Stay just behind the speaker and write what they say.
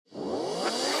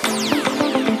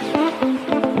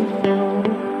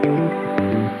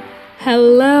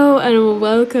Hello and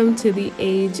welcome to the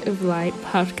Age of Light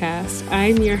podcast.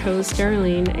 I'm your host,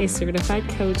 Darlene, a certified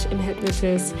coach and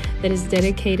hypnotist that is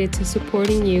dedicated to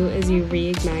supporting you as you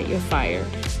reignite your fire.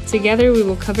 Together, we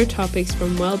will cover topics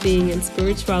from well-being and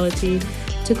spirituality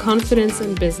to confidence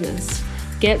and business.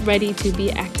 Get ready to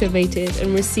be activated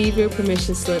and receive your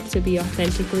permission slip to be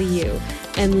authentically you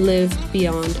and live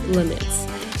beyond limits.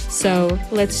 So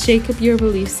let's shake up your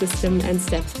belief system and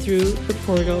step through the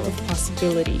portal of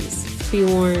possibilities. Be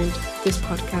warned, this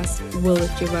podcast will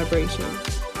lift your vibration.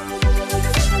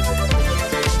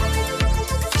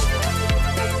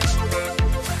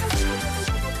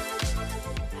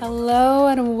 Hello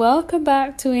and welcome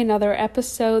back to another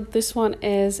episode. This one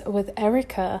is with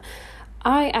Erica.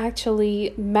 I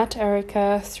actually met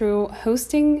Erica through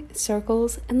hosting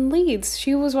circles and leads.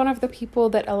 She was one of the people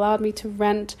that allowed me to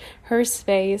rent her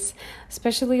space,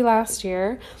 especially last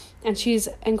year, and she's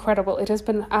incredible. It has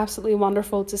been absolutely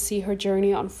wonderful to see her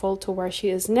journey unfold to where she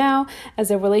is now as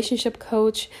a relationship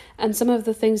coach, and some of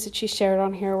the things that she shared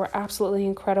on here were absolutely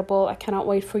incredible. I cannot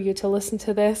wait for you to listen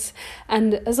to this,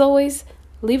 and as always,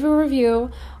 leave a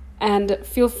review. And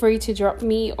feel free to drop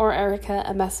me or Erica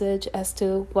a message as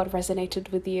to what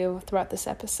resonated with you throughout this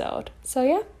episode. So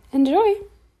yeah, enjoy.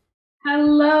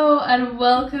 Hello and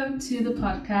welcome to the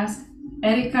podcast,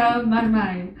 Erica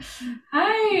Marmai.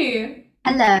 Hi.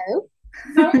 Hello.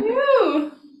 How are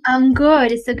you? I'm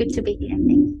good. It's so good to be here. Thank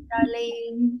you,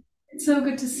 darling. It's so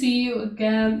good to see you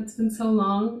again. It's been so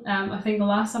long. I think the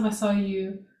last time I saw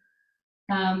you,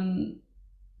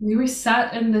 we were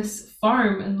sat in this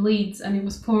farm in Leeds and it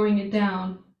was pouring it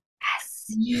down. Yes.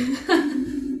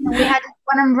 And we had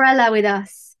one umbrella with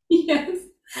us. Yes,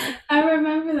 I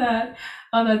remember that.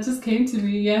 Oh, that just came to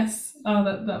me. Yes. Oh,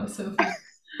 that was so funny.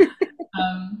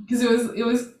 Because it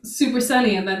was super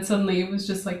sunny and then suddenly it was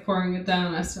just like pouring it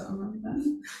down. I still remember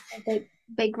that. A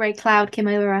big grey cloud came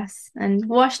over us and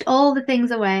washed all the things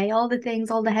away, all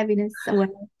the heaviness away,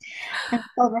 and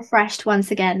felt refreshed once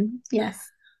again. Yes.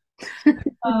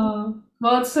 Oh,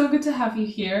 well, it's so good to have you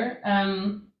here.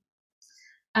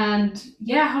 And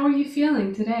yeah, how are you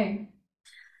feeling today?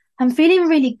 I'm feeling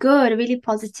really good, really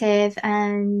positive,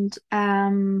 and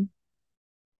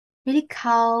really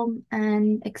calm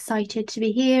and excited to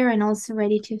be here, and also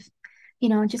ready to,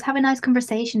 just have a nice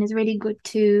conversation. It's really good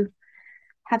to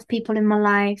have people in my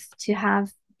life to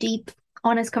have deep,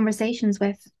 honest conversations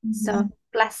with. So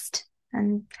blessed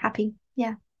and happy.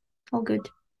 Yeah, all good.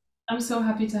 I'm so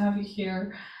happy to have you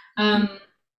here.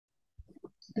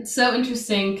 It's so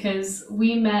interesting because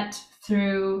we met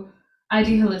through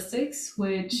ID Holistics,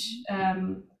 which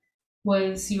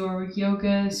was your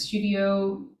yoga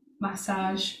studio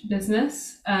massage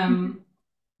business. And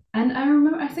I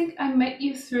remember, I think I met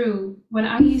you through when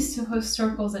I used to host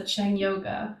circles at Shang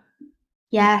Yoga.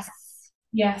 Yes.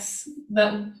 Yes,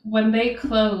 that when they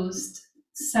closed,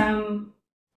 Sam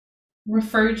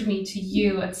referred me to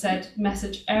you and said,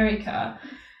 message Erica.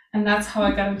 And that's how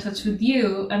I got in touch with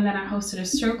you. And then I hosted a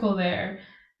circle there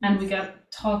and we got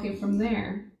talking from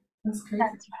there. That's crazy.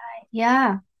 That's right.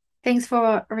 Yeah. Thanks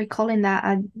for recalling that.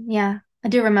 I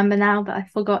do remember now, but I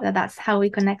forgot that that's how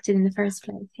we connected in the first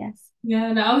place. Yes. Yeah,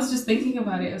 and I was just thinking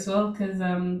about it as well because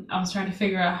I was trying to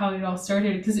figure out how it all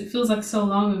started because it feels like so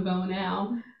long ago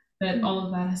now that all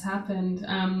of that has happened.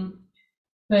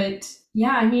 But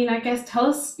yeah, I mean, I guess tell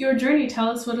us your journey. Tell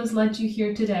us what has led you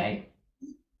here today.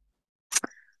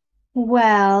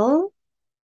 Well,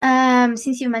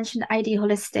 since you mentioned ID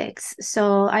Holistics,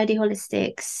 so ID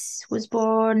Holistics was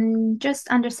born just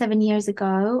under 7 years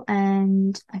ago,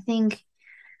 and I think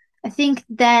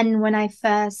then when I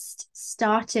first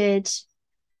started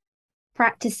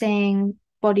practicing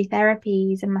body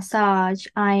therapies and massage,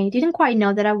 I didn't quite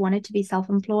know that I wanted to be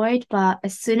self-employed, but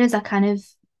as soon as I kind of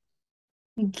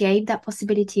gave that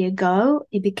possibility a go,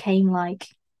 it became like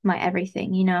my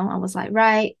everything, I was like,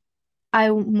 right,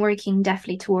 I'm working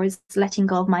definitely towards letting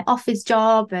go of my office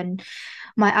job and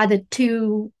my other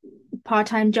two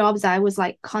part-time jobs. I was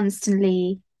like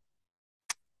constantly,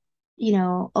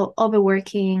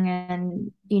 overworking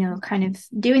and, kind of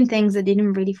doing things that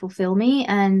didn't really fulfill me.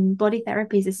 And body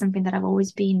therapies is something that I've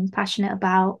always been passionate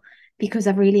about because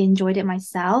I've really enjoyed it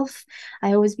myself.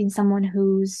 I've always been someone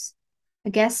who's, I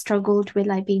guess, struggled with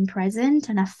like being present.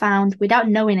 And I found, without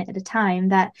knowing it at the time,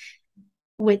 that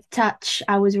with touch,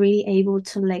 I was really able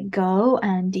to let go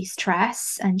and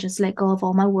de-stress and just let go of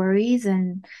all my worries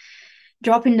and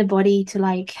drop in the body to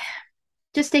like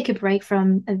just take a break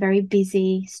from a very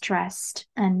busy, stressed,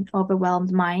 and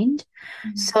overwhelmed mind.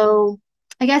 So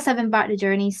I guess I've embarked the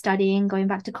journey studying, going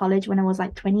back to college when I was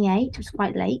like 28. It was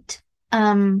quite late.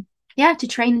 To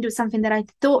train and do something that I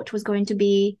thought was going to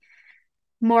be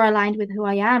more aligned with who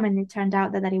I am. And it turned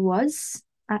out that it was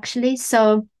actually.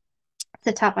 So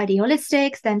set up ID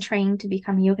Holistics, then trained to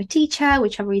become a yoga teacher,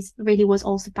 which I really was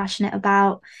also passionate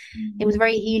about. It was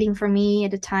very healing for me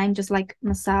at the time, just like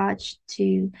massage,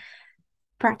 to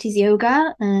practice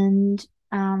yoga. And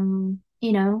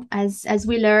as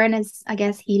we learn as, I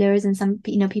guess, healers and some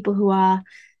people who are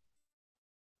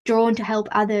drawn to help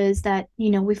others, that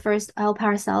we first help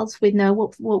ourselves. We know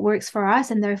what works for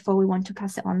us, and therefore we want to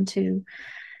pass it on to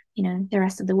the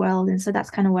rest of the world. And so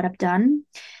that's kind of what I've done.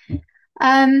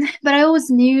 But I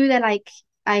always knew that, like,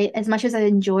 as much as I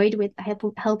enjoyed with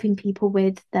helping people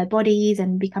with their bodies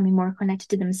and becoming more connected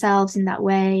to themselves in that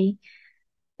way,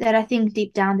 that I think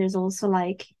deep down there's also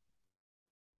like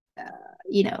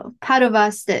part of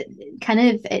us that kind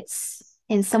of, it's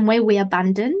in some way we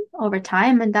abandon over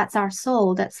time, and that's our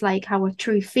soul. That's like our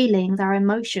true feelings, our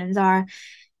emotions, our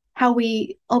how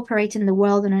we operate in the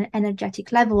world on an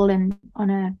energetic level and on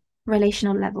a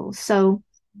relational level. So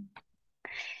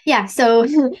yeah, so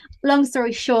long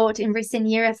story short, in recent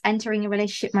years, entering a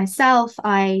relationship myself,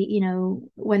 I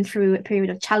went through a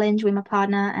period of challenge with my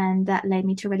partner, and that led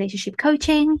me to relationship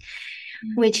coaching,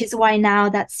 which is why now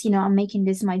that's I'm making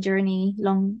this my journey,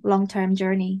 long-term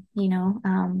journey.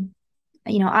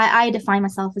 I define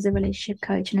myself as a relationship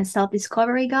coach and a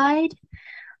self-discovery guide,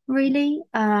 really.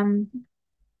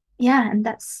 Yeah, and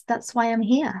that's why I'm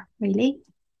here, really,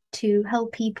 to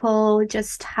help people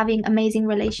just having amazing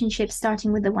relationships,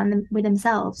 starting with the one with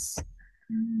themselves.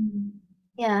 Mm.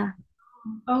 Yeah.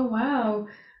 Oh wow.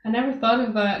 I never thought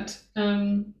of that.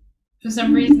 For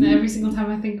some reason, every single time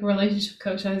I think relationship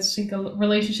coach, I just think a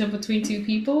relationship between two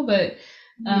people, but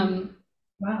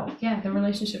wow, yeah, the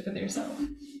relationship with yourself.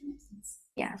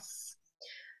 Yes.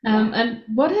 Yeah. And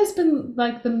what has been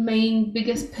like the main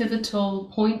biggest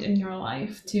pivotal point in your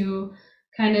life to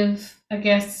kind of, I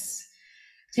guess,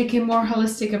 take a more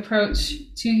holistic approach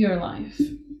to your life?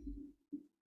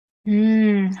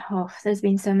 Oh, there's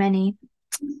been so many.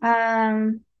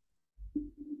 Um,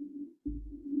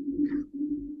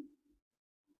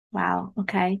 wow.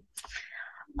 Okay.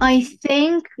 I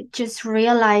think just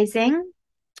realizing,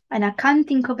 and I can't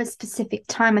think of a specific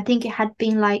time. I think it had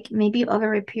been like maybe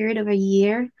over a period of a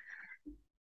year,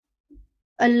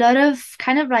 a lot of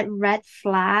kind of like red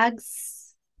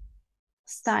flags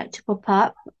start to pop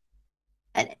up.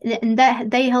 And that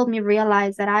they helped me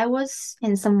realize that I was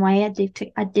in some way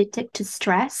addicted to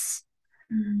stress.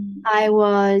 Mm. I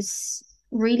was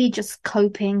really just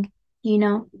coping, you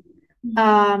know. Mm.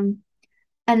 Um,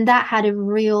 and that had a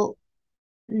real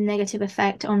negative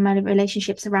effect on my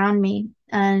relationships around me.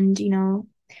 And so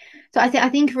I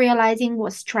think realizing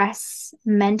what stress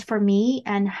meant for me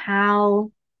and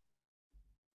how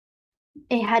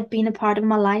it had been a part of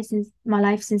my life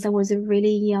since I was a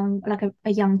really young, like a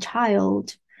young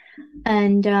child.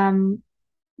 And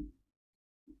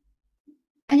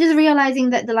just realizing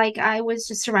that like I was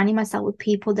just surrounding myself with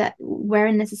people that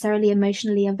weren't necessarily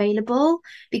emotionally available,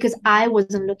 because I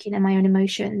wasn't looking at my own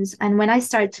emotions. And when I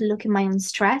started to look at my own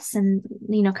stress and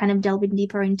kind of delving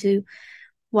deeper into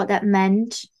what that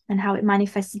meant and how it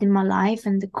manifested in my life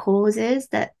and the causes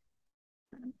that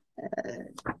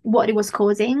what it was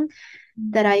causing,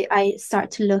 that I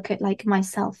start to look at like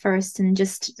myself first and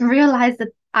just realize that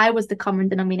I was the common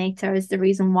denominator, is the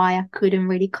reason why I couldn't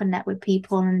really connect with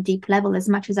people on a deep level as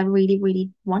much as I really,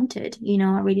 really wanted.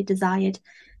 I really desired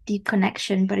deep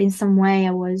connection, but in some way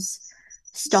I was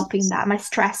stopping that. My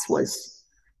stress was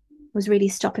really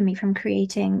stopping me from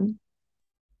creating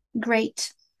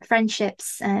great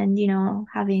friendships and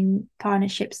having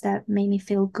partnerships that made me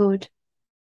feel good.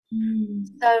 Mm.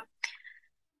 So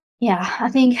yeah, I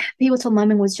think pivotal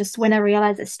moment was just when I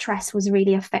realized that stress was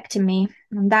really affecting me.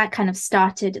 And that kind of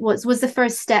started was the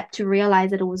first step to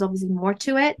realize that there was obviously more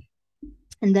to it.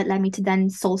 And that led me to then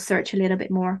soul search a little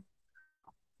bit more.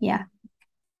 Yeah.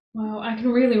 Wow, I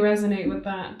can really resonate with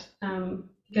that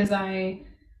because I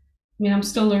mean, I'm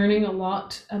still learning a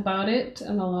lot about it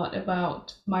and a lot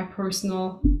about my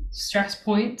personal stress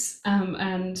points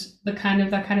and that kind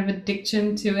of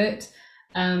addiction to it.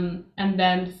 And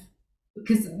then,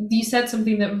 because you said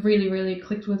something that really, really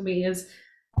clicked with me is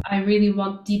I really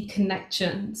want deep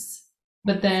connections,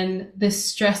 but then this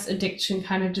stress addiction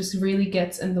kind of just really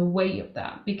gets in the way of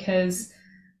that because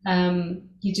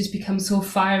you just become so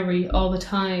fiery all the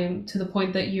time to the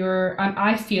point that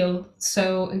I feel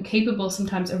so incapable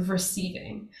sometimes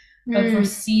Mm,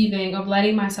 of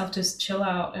letting myself just chill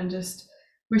out and just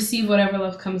receive whatever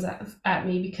love comes at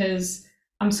me because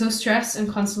I'm so stressed and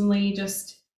constantly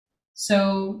just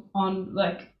so on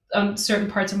like on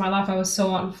certain parts of my life I was so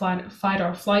on fight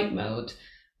or flight mode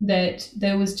that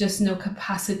there was just no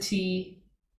capacity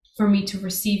for me to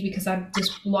receive because I've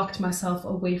just blocked myself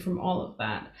away from all of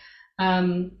that.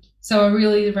 So I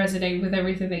really resonate with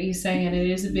everything that you say, and it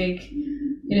is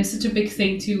such a big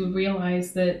thing to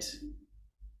realize that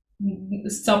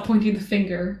stop pointing the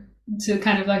finger, to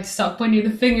kind of like stop pointing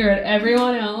the finger at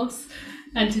everyone else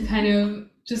and to kind of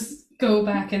just go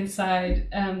back inside.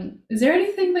 Is there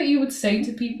anything that you would say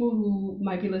to people who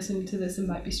might be listening to this and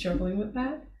might be struggling with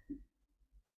that?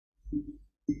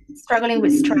 Struggling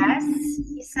with stress,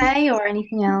 you say, or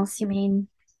anything else, you mean?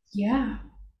 Yeah.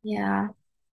 Yeah.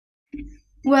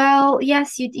 Well,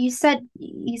 yes, you said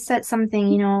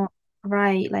something,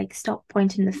 right, like stop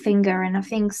pointing the finger. And I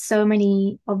think so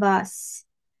many of us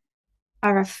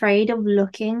are afraid of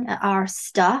looking at our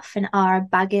stuff and our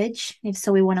baggage, if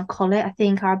so we want to call it. I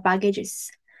think our baggage is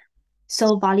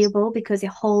so valuable because it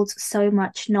holds so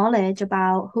much knowledge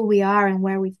about who we are and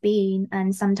where we've been.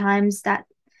 And sometimes that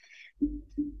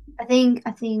I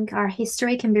think our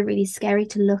history can be really scary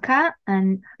to look at,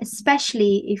 and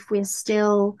especially if we're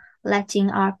still letting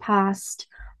our past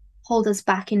hold us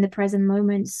back in the present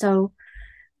moment. So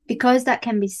because that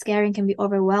can be scary and can be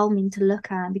overwhelming to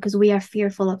look at because we are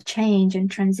fearful of change and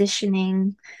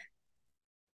transitioning,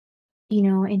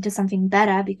 into something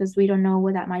better because we don't know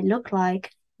what that might look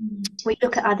like. We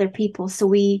look at other people, so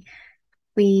we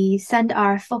send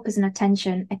our focus and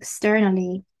attention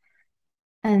externally,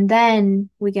 and then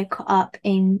we get caught up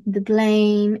in the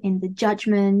blame, in the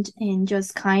judgment, in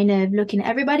just kind of looking at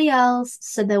everybody else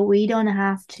so that we don't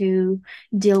have to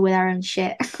deal with our own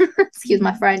shit. Excuse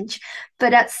my French.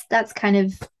 But that's kind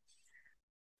of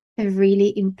a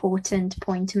really important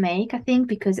point to make, I think,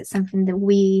 because it's something that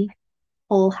we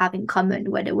all have in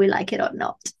common, whether we like it or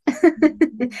not.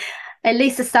 At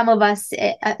least some of us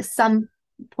at some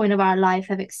point of our life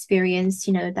have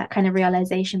experienced, that kind of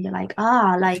realization. They're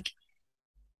like,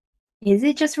 is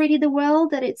it just really the world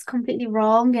that it's completely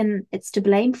wrong and it's to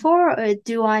blame for, or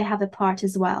do I have a part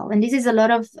as well? And this is a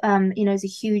lot of, it's a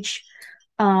huge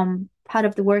part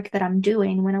of the work that I'm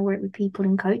doing when I work with people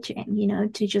in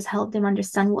coaching, to just help them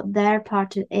understand what their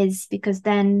part is, because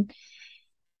then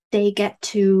they get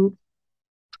to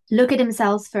look at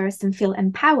themselves first and feel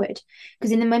empowered.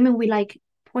 Because in the moment we like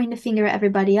point the finger at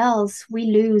everybody else, we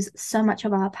lose so much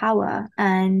of our power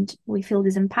and we feel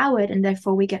disempowered, and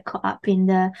therefore we get caught up in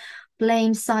the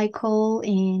blame cycle,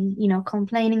 in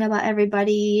complaining about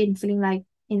everybody and feeling like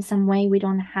in some way we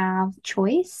don't have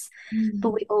choice. But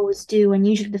we always do, and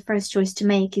usually the first choice to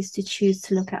make is to choose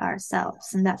to look at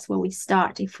ourselves, and that's where we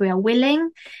start if we are willing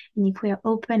and if we are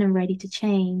open and ready to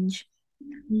change.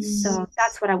 So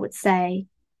that's what I would say.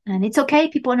 And it's okay,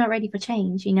 people are not ready for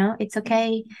change, it's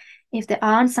okay if they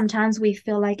aren't. Sometimes we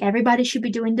feel like everybody should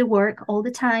be doing the work all the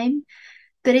time,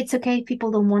 but it's okay if people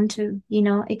don't want to.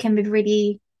 It can be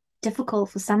really difficult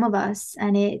for some of us,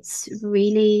 and it's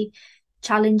really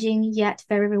challenging yet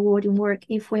very rewarding work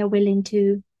if we are willing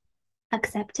to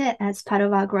accept it as part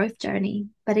of our growth journey.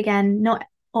 But again, not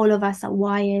all of us are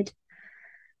wired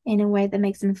in a way that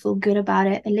makes them feel good about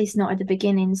it, at least not at the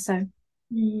beginning. So I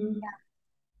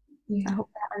Yeah. hope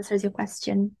that answers your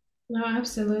question. No,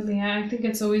 absolutely. I think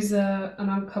it's always an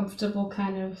uncomfortable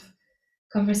kind of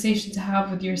conversation to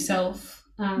have with yourself,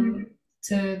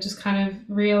 to just kind of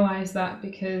realize that,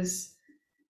 because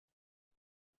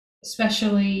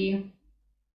especially,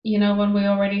 when we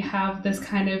already have this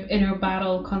kind of inner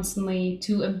battle constantly,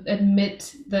 to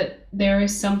admit that there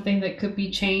is something that could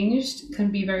be changed can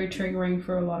be very triggering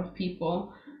for a lot of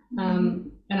people.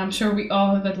 And I'm sure we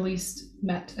all have at least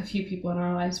met a few people in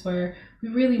our lives where we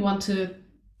really want to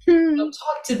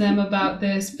talk to them about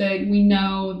this, but we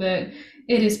know that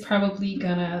it is probably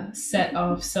gonna set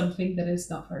off something that is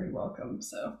not very welcome.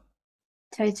 So,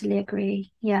 Totally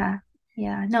agree. Yeah.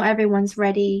 Yeah. Not everyone's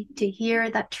ready to hear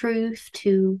that truth,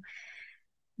 you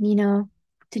know,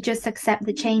 to just accept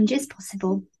the change is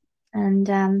possible.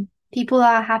 And people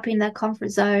are happy in their comfort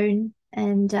zone.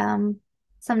 And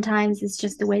sometimes it's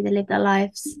just the way they live their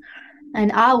lives.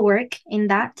 And our work in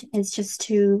that is just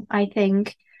to, I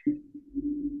think,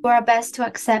 do our best to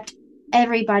accept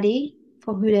everybody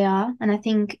for who they are. And I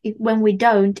think when we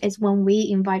don't, is when we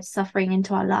invite suffering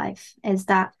into our life, is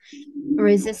that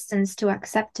resistance to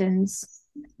acceptance,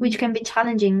 which can be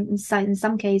challenging in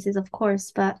some cases, of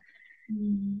course. But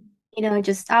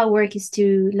just our work is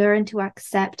to learn to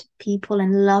accept people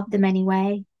and love them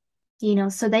anyway,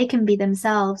 so they can be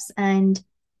themselves. And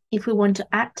if we want to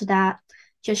add to that,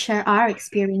 just share our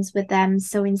experience with them.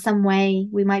 So in some way,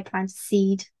 we might plant a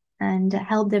seed and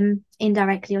help them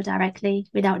indirectly or directly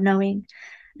without knowing.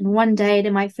 And one day they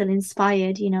might feel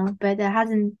inspired, but there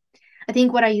hasn't. I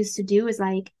think what I used to do is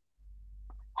like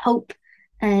hope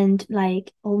and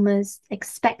like almost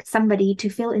expect somebody to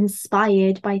feel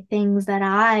inspired by things that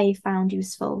I found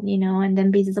useful, and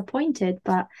then be disappointed.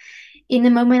 But in the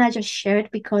moment, I just shared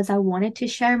because I wanted to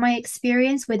share my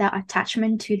experience without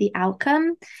attachment to the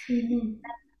outcome. Mm-hmm.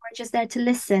 We're just there to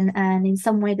listen, and in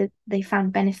some way that they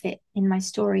found benefit in my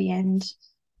story. And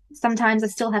sometimes I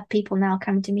still have people now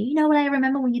come to me, what I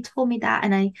remember when you told me that,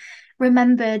 and I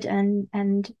remembered, and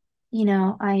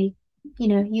I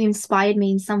you inspired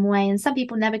me in some way. And some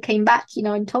people never came back,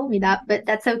 and told me that, but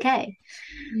that's okay.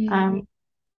 Yeah.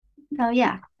 So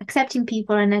yeah, accepting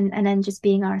people, and then just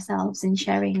being ourselves and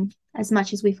sharing as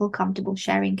much as we feel comfortable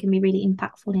sharing can be really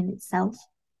impactful in itself.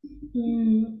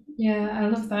 Yeah, I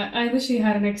love that. I literally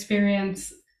had an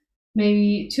experience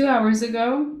maybe 2 hours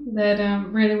ago that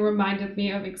really reminded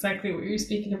me of exactly what you're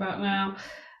speaking about now.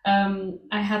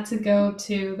 I had to go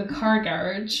to the car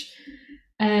garage,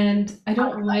 and I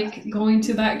don't like going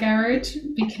to that garage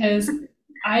because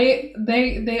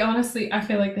they honestly, I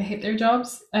feel like they hate their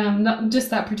jobs. Not just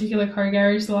that particular car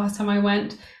garage. The last time I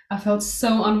went, I felt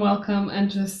so unwelcome and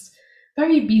just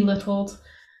very belittled.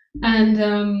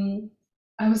 And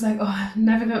I was like, oh, I'm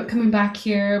never coming back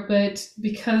here. But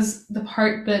because the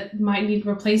part that might need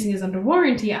replacing is under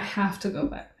warranty, I have to go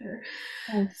back there.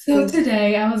 I So see.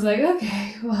 today I was like,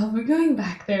 okay, well, we're going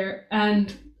back there.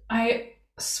 And I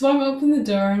swung open the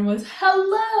door and was,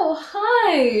 hello,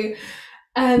 hi.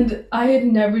 And I had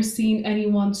never seen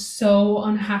anyone so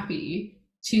unhappy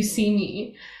to see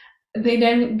me. They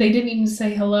didn't even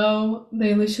say hello.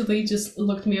 They literally just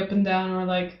looked me up and down and were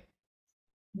like,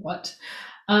 what?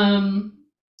 Um,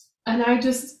 and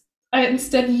I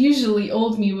instead, usually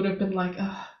old me would have been like,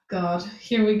 oh God,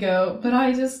 here we go. But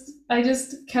I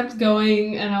just kept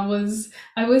going, and I was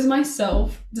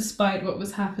myself despite what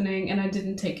was happening, and I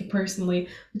didn't take it personally,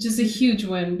 which is a huge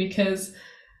win because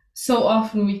so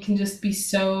often we can just be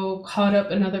so caught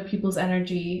up in other people's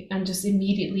energy and just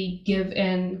immediately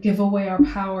give away our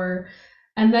power.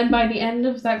 And then by the end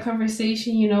of that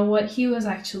conversation, you know what? He was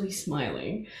actually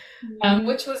smiling, Mm.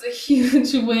 which was a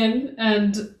huge win.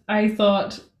 And I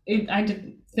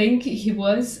didn't think he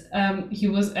was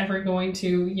ever going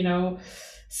to,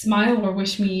 smile or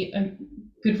wish me a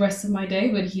good rest of my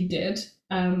day, but he did.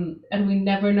 And we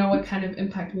never know what kind of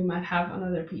impact we might have on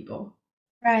other people.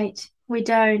 Right. We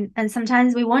don't. And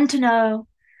sometimes we want to know,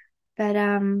 but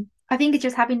I think it's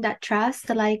just having that trust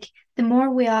that like the more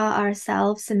we are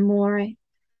ourselves and more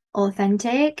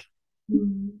authentic,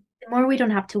 Mm. the more we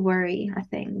don't have to worry, I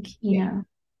think, Yeah.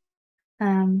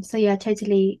 So yeah,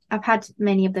 totally. I've had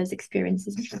many of those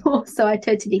experiences before, so I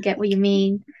totally get what you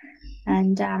mean.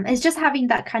 And it's just having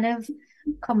that kind of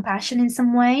compassion in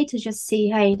some way to just see,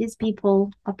 hey, these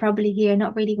people are probably here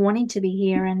not really wanting to be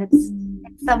here, and it's in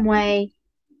Mm. some way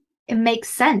it makes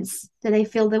sense that they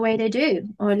feel the way they do,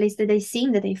 or at least that they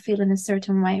seem that they feel in a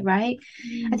certain way, right?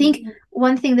 I think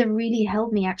one thing that really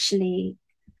helped me actually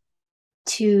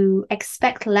to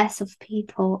expect less of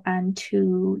people and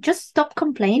to just stop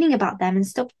complaining about them and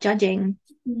stop judging.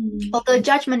 Mm. Although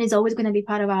judgment is always going to be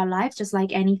part of our lives, just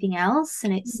like anything else,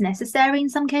 and it's necessary in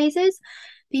some cases.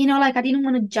 But like I didn't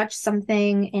want to judge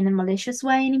something in a malicious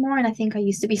way anymore. And I think I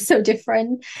used to be so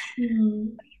different,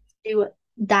 Mm. do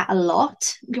that a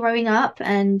lot growing up,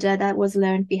 and that was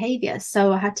learned behavior.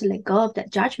 So I had to let go of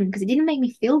that judgment because it didn't make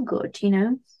me feel good.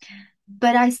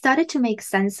 But I started to make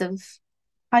sense of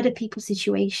other people's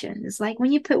situations. Like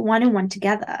when you put one and one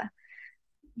together,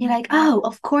 you're like, oh,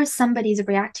 of course somebody's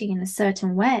reacting in a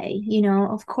certain way.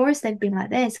 Of course they've been like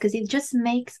this because it just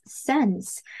makes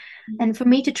sense. And for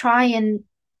me to try and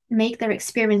make their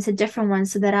experience a different one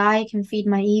so that I can feed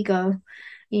my ego,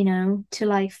 to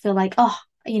like feel like, oh,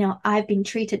 I've been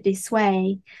treated this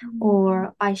way,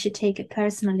 or I should take it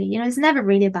personally. It's never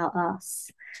really about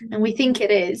us. And we think it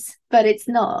is, but it's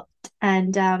not.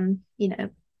 And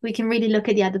we can really look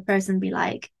at the other person and be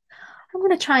like, I'm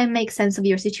going to try and make sense of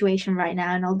your situation right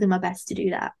now, and I'll do my best to do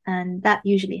that. And that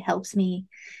usually helps me,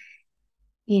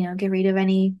 get rid of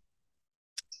any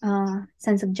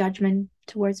sense of judgment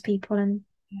towards people and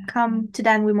come to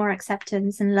them with more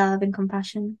acceptance and love and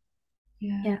compassion.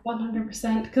 Yeah, Yeah.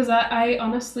 100%. Because I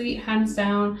honestly, hands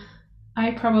down,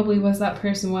 I probably was that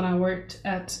person when I worked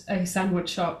at a sandwich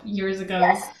shop years ago.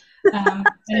 Yes. And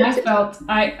I Totally. felt,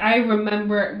 I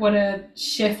remember what a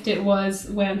shift it was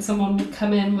when someone would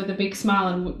come in with a big smile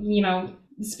and,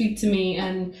 speak to me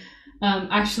and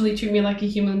actually treat me like a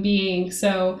human being.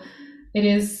 So it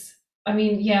is, I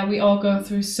mean, yeah, we all go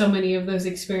through so many of those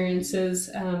experiences.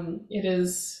 It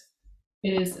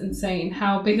is insane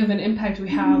how big of an impact we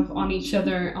have on each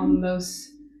other on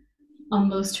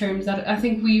those terms that I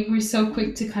think we were so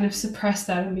quick to kind of suppress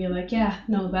that and be like, yeah,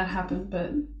 no, that happened, but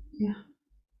yeah.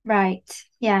 Right.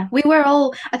 Yeah. We were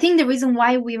all, I think the reason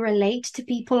why we relate to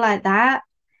people like that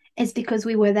is because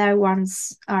we were there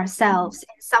once ourselves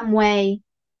in some way,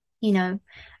 you know.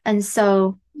 And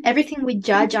so everything we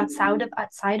judge outside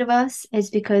of us is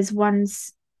because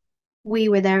once we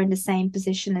were there in the same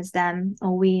position as them,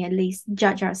 or we at least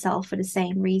judge ourselves for the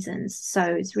same reasons. So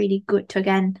it's really good to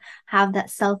again have that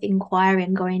self-inquiry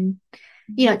and going,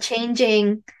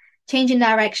 changing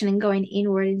direction and going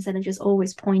inward instead of just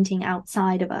always pointing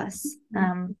outside of us.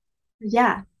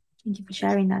 Yeah, thank you for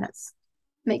sharing that. That's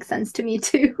makes sense to me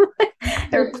too.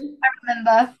 I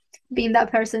remember being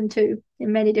that person too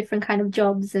in many different kind of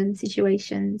jobs and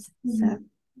situations. So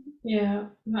Yeah,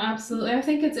 no, absolutely. I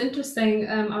think it's interesting.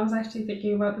 I was actually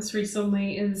thinking about this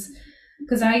recently, is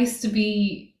because I used to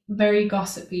be very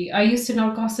gossipy. I used to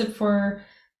not gossip for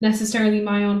necessarily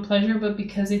my own pleasure, but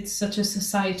because it's such a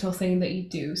societal thing that you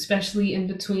do, especially in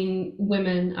between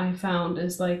women, I found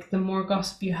is like the more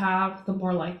gossip you have, the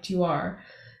more liked you are.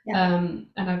 yeah,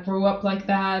 And I grew up like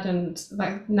that, and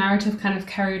that narrative kind of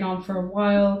carried on for a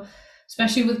while,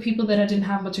 especially with people that I didn't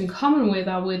have much in common with.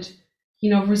 I would,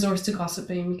 resort to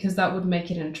gossiping because that would make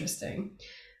it interesting.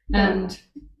 And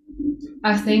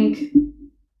I think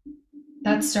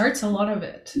that starts a lot of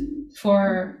it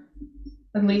for,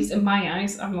 at least in my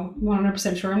eyes. I'm not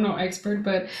 100% sure, I'm no expert,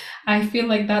 but I feel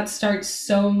like that starts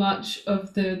so much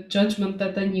of the judgment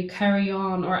that then you carry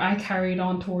on, or I carried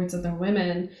on towards other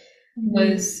women, mm-hmm.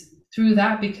 was through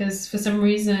that, because for some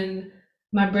reason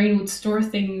my brain would store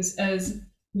things as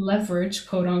leverage,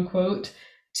 quote unquote,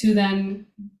 to then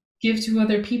give to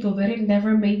other people, but it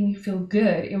never made me feel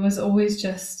good. It was always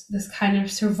just this kind of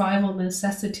survival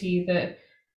necessity that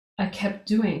I kept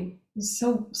doing. It's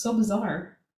so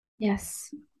bizarre. Yes,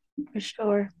 for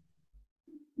sure.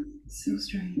 It's so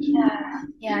strange. Yeah,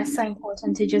 yeah, it's so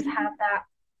important to just have that,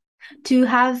 to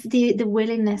have the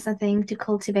willingness, I think, to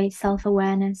cultivate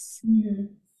self-awareness.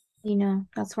 Mhm.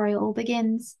 That's where it all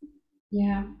begins.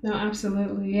 Yeah, no,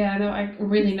 absolutely. Yeah, no, I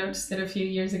really noticed it a few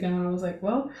years ago, and I was like,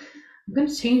 well, I'm going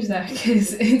to change that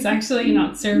because it's actually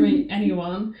not serving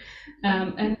anyone.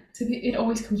 And it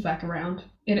always comes back around.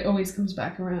 It always comes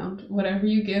back around. Whatever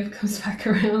you give comes back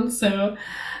around. So,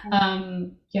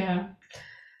 yeah.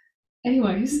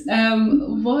 Anyways,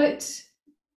 what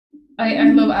I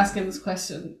love asking this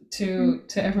question to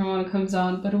everyone who comes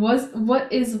on, but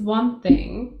what is one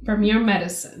thing from your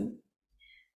medicine,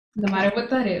 no Okay. matter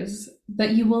what that is,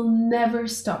 that you will never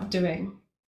stop doing?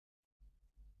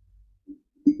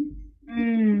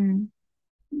 Mm,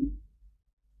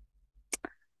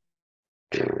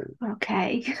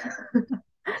 okay.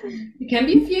 It can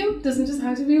be a few. It doesn't just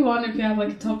have to be one. If you have like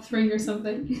a top three or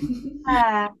something.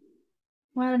 Uh,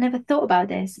 well, I never thought about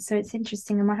this, so it's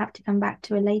interesting. I might have to come back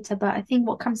to it later. But I think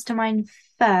what comes to mind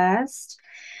first,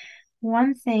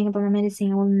 one thing about my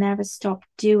medicine I will never stop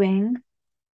doing,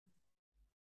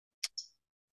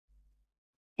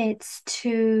 it's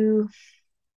to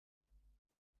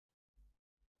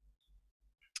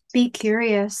be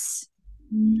curious.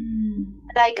 Mm.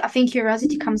 Like, I think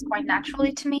curiosity comes quite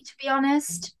naturally to me, to be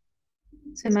honest.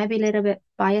 So maybe a little bit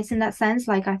biased in that sense.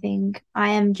 Like, I think I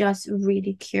am just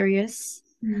really curious.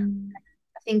 Mm.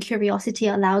 I think curiosity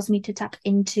allows me to tap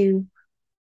into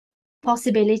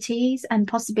possibilities, and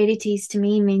possibilities to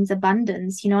me means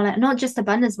abundance, like not just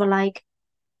abundance, but like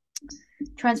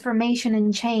transformation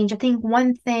and change. I think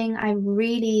one thing I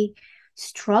really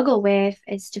struggle with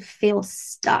is to feel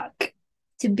stuck.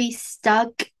 To be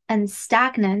stuck and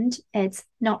stagnant, it's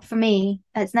not for me.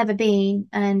 It's never been.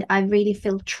 And I really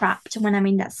feel trapped when I'm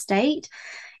in that state.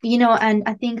 And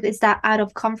I think it's that out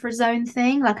of comfort zone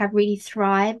thing. Like I really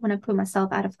thrive when I put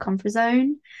myself out of comfort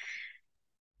zone.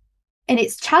 And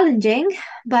it's challenging,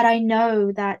 but I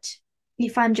know that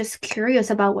if I'm just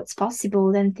curious about what's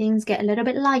possible, then things get a little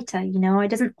bit lighter. It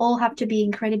doesn't all have to be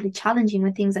incredibly challenging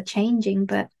when things are changing,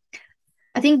 but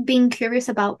I think being curious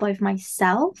about both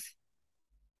myself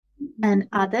and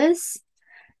others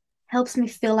helps me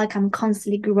feel like I'm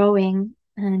constantly growing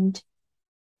and,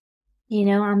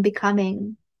 I'm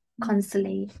becoming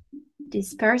constantly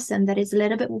this person that is a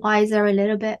little bit wiser, a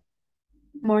little bit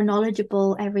more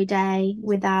knowledgeable every day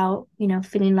without,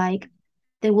 feeling like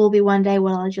there will be one day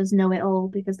where I'll just know it all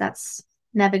because that's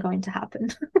never going to happen.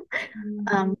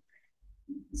 um,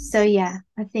 so yeah,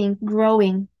 I think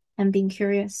growing and being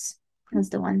curious is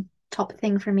the one top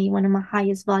thing for me, one of my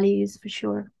highest values for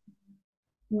sure.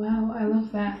 Wow, I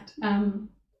love that.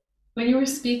 When you were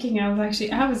speaking, I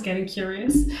was getting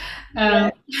curious.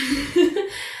 Yeah.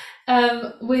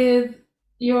 Um, with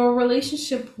your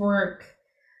relationship work,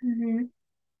 Mm-hmm.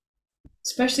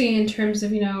 especially in terms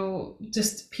of,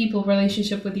 just people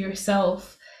relationship with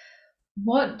yourself,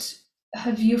 what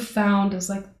have you found is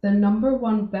like the number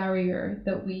one barrier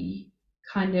that we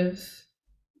kind of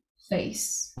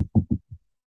face?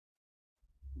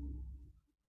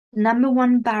 Number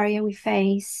one barrier we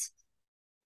face.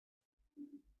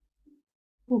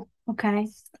 Ooh, okay.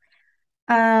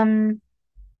 Um,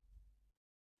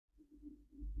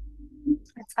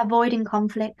 it's avoiding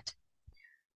conflict.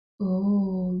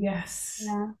 Oh, yes.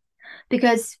 Yeah.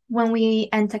 Because when we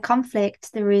enter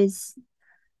conflict, there is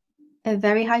a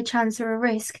very high chance or a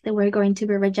risk that we're going to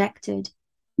be rejected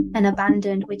and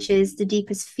abandoned, which is the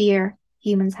deepest fear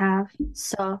humans have.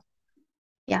 So,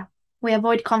 yeah, we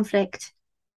avoid conflict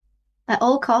at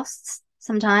all costs.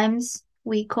 Sometimes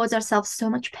we cause ourselves so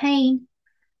much pain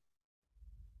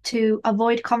to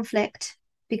avoid conflict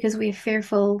because we're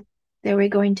fearful that we're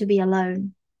going to be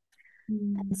alone.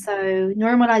 And Mm, so,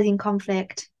 normalizing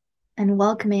conflict and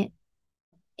welcome it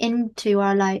into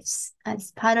our lives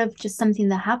as part of just something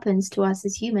that happens to us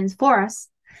as humans for us.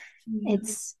 yeah.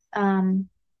 It's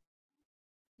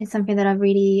something that I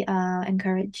really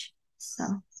encourage.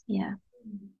 So yeah.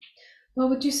 What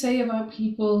would you say about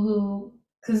people who,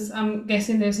 because I'm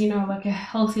guessing there's, like a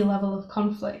healthy level of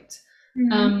conflict.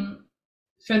 Mm. Um,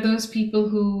 for those people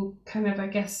who kind of, I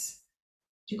guess,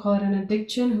 do you call it an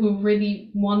addiction, who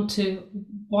really want to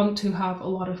have a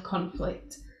lot of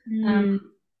conflict. Um, Mm.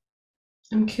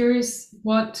 I'm curious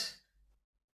what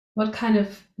kind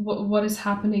of what is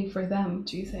happening for them,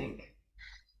 do you think?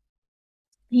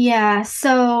 Yeah.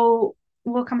 So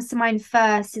what comes to mind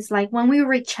first is like when we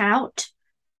reach out,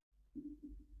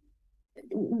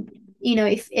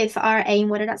 if our aim,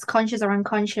 whether that's conscious or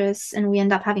unconscious, and we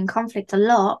end up having conflict a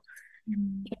lot,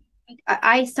 Mm,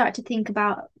 I start to think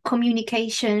about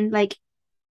communication like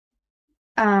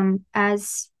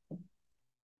as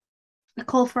a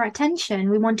call for attention.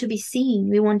 We want to be seen,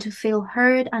 we want to feel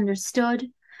heard, understood.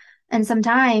 And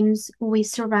sometimes we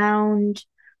surround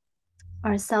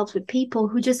ourselves with people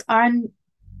who just aren't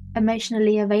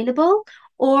emotionally available,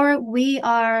 or we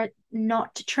are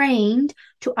not trained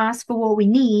to ask for what we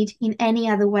need in any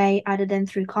other way other than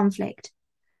through conflict.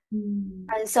 mm,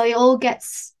 And so it all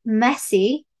gets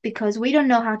messy because we don't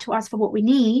know how to ask for what we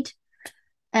need.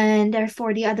 And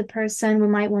therefore, the other person we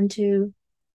might want to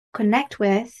connect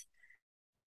with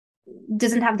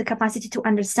doesn't have the capacity to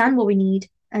understand what we need.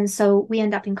 And so we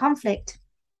end up in conflict.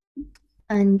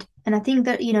 And I think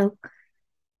that,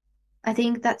 I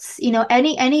think that's,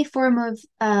 any form of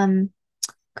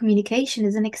communication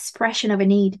is an expression of a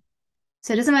need.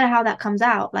 So it doesn't matter how that comes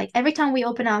out. Like every time we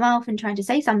open our mouth and trying to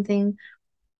say something,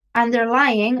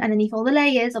 underlying underneath all the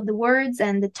layers of the words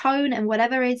and the tone and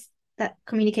whatever is that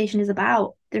communication is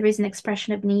about, there is an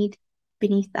expression of need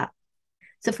beneath that.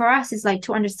 So for us, it's like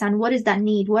to understand what is that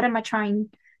need? What am I trying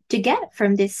to get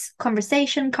from this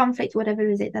conversation, conflict, whatever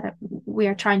is it that we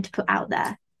are trying to put out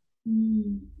there?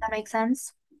 mm. That makes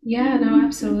sense? Yeah, no,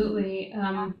 absolutely.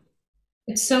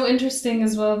 It's so interesting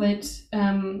as well that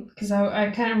because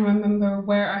I can't remember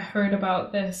where I heard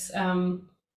about this for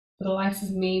the life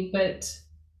of me, but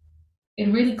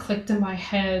it really clicked in my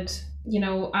head.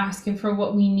 Asking for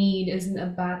what we need isn't a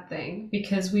bad thing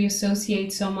because we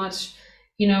associate so much,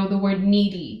 the word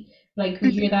needy. Like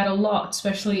we hear that a lot,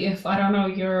 especially if I don't know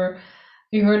you're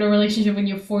in a relationship when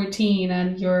you're 14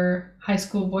 and your high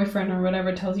school boyfriend or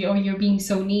whatever tells you, oh, you're being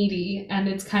so needy, and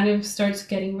it's kind of starts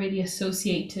getting really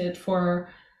associated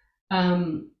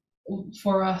um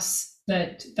for us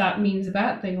that that means a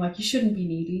bad thing. Like you shouldn't be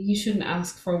needy, you shouldn't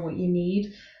ask for what you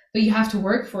need, but you have to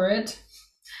work for it,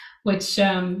 which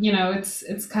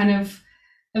it's kind of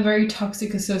a very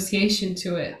toxic association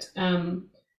to it.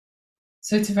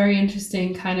 So it's very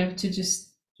interesting kind of to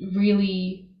just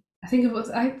really, I think it was,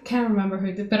 I can't remember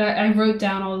who did, but I wrote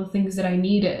down all the things that I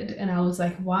needed and I was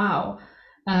like, wow,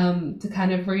 to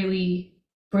kind of really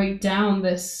break down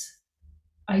this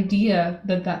idea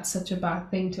that that's such a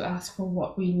bad thing to ask for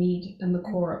what we need in the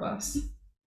core of us.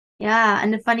 Yeah.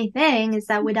 And the funny thing is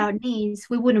that without needs,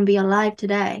 we wouldn't be alive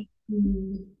today.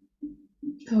 Mm.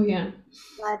 Oh yeah.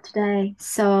 Alive today.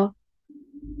 So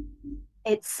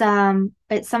it's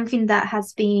something that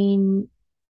has been,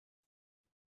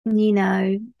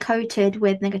 coated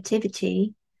with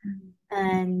negativity.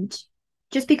 And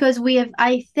just because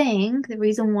I think the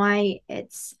reason why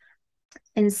it's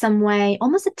in some way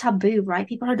almost a taboo, right?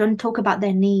 People don't talk about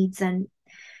their needs, and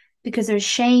because there's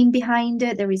shame behind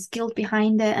it, there is guilt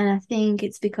behind it. And I think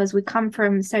it's because we come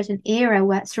from a certain era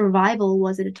where survival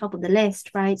was at the top of the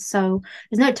list, right? So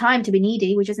there's no time to be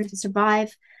needy. We just need to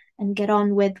survive and get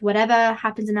on with whatever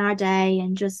happens in our day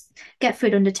and just get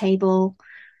food on the table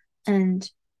and,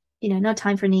 no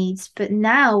time for needs. But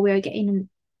now we're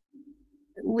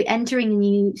entering a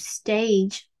new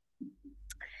stage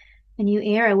a new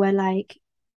era where like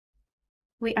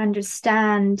we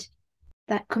understand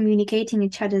that communicating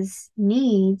each other's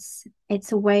needs,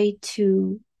 it's a way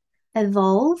to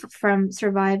evolve from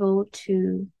survival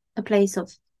to a place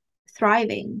of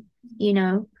thriving, you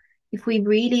know. If we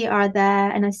really are there,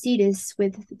 and I see this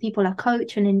with people I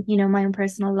coach and in, my own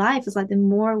personal life, is like the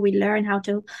more we learn how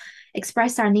to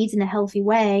express our needs in a healthy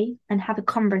way and have a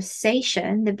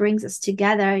conversation that brings us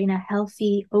together in a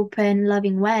healthy, open,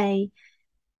 loving way,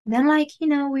 then like,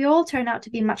 we all turn out to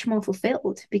be much more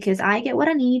fulfilled because I get what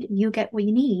I need, you get what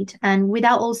you need. And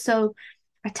without also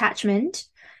attachment,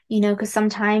 because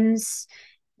sometimes,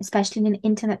 especially in an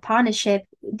intimate partnership,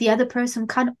 the other person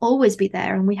can't always be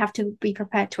there, and we have to be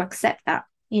prepared to accept that.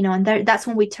 And that's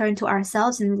when we turn to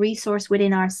ourselves and resource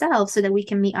within ourselves so that we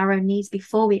can meet our own needs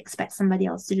before we expect somebody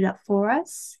else to do that for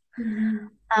us.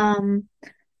 Mm-hmm.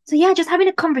 So yeah, just having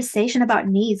a conversation about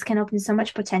needs can open so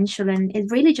much potential, and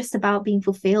it's really just about being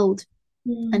fulfilled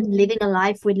and Mm-hmm. living a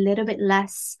life with a little bit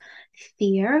less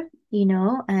fear,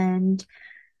 and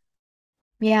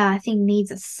yeah, I think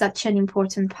needs are such an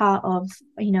important part of,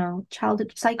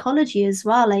 childhood psychology as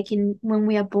well. Like in when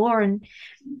we are born,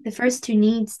 the first two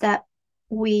needs that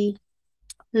we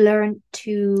learn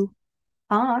to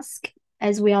ask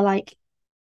as we are like,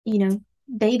 you know,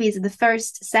 babies, the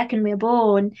first second we're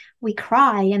born, we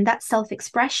cry, and that's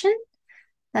self-expression.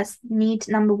 That's need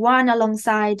number one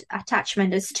alongside attachment.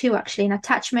 There's two actually, and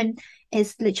attachment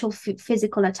is literal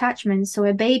physical attachment. So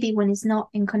a baby, when it's not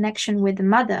in connection with the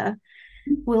mother,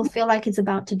 will feel like it's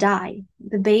about to die.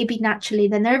 The baby naturally,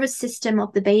 the nervous system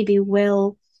of the baby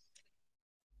will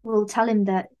tell him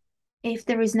that if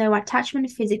there is no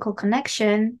attachment, physical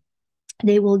connection,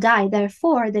 they will die.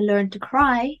 Therefore, they learn to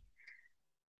cry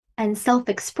and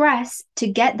self-express to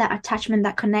get that attachment,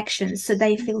 that connection, so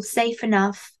they feel safe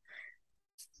enough,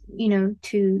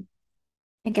 to,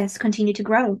 I guess, continue to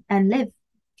grow and live.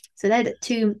 So they're the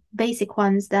two basic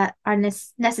ones that are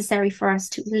necessary for us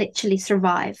to literally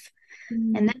survive.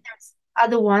 And then there's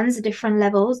other ones, different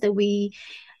levels that we,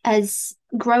 as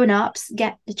grown-ups,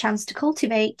 get the chance to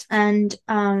cultivate. And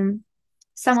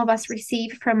some of us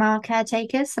receive from our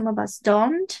caretakers, some of us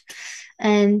don't.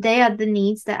 And they are the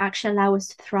needs that actually allow us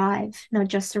to thrive, not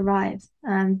just survive.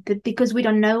 But because we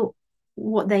don't know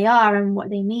what they are and what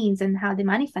they mean and how they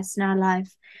manifest in our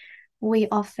life, we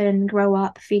often grow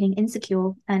up feeling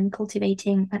insecure and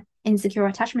cultivating insecure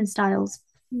attachment styles.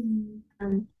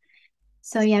 Mm-hmm.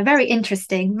 So yeah, very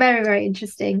interesting, very, very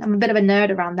interesting. I'm a bit of a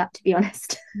nerd around that, to be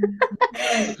honest.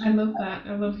 I love that.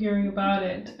 I love hearing about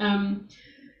it.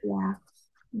 Yeah.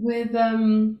 With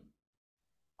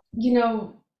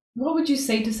what would you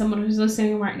say to someone who's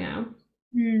listening right now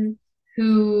Mm,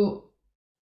 who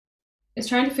is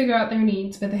trying to figure out their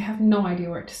needs, but they have no idea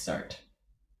where to start?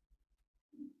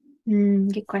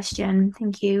 good question.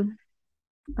 Thank you.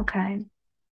 Okay.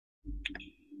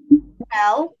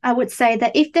 Well, I would say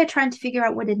that if they're trying to figure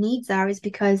out what the needs are, is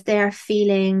because they're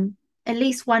feeling at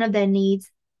least one of their needs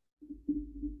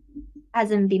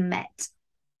hasn't been met.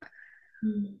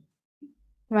 Mm.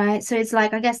 Right. So it's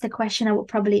like, I guess the question I would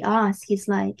probably ask is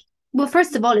like, well,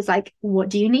 first of all, it's like, what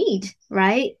do you need?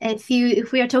 Right. If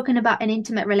we are talking about an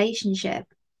intimate relationship,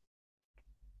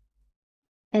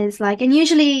 it's like, and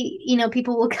usually,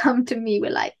 people will come to me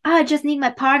with like, I just need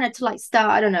my partner to like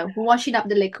start, I don't know, washing up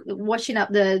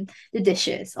the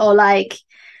dishes, or like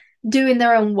doing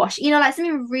their own wash, like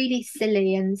something really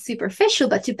silly and superficial,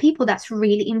 but to people that's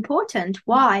really important.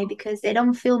 Why? Because they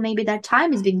don't feel maybe their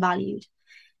time is being valued.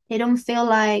 They don't feel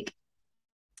like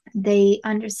they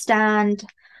understand,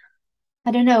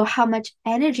 I don't know, how much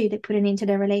energy they're putting into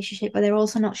their relationship, but they're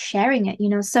also not sharing it.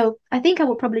 So I think I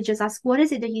would probably just ask, what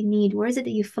is it that you need? Where is it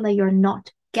that you feel like you're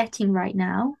not getting right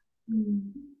now?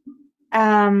 Mm.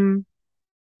 Um,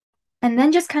 and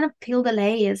then just kind of peel the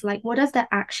layers, like what does that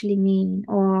actually mean?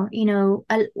 Or,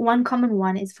 one common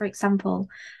one is, for example,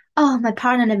 oh, my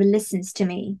partner never listens to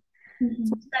me. So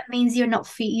Mhm. that means you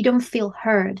don't feel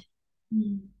heard,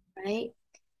 Mm. right?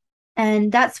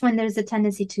 And that's when there's a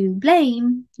tendency to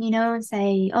blame, and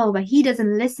say, oh, but he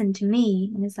doesn't listen to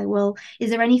me. And it's like, well, is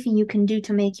there anything you can do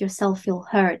to make yourself feel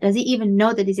heard? Does he even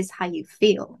know that this is how you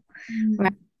feel?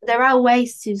 Right? Mm. There are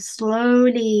ways to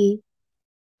slowly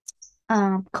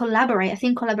collaborate. I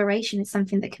think collaboration is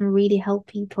something that can really help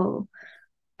people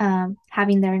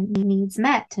having their needs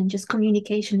met, and just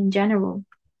communication in general.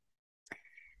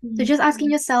 So Mm. just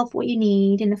asking yourself what you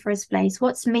need in the first place,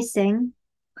 what's missing,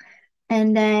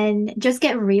 and then just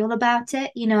get real about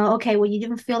it. Okay, well, you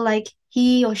didn't feel like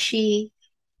he or she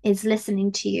is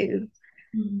listening to you.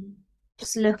 Mm.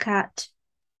 Just look at,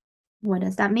 what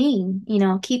does that mean?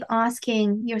 Keep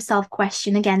asking yourself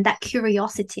question again, that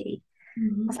curiosity.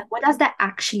 was Mhm. like, what does that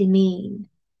actually mean?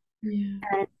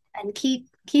 Yeah. And keep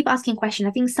asking questions.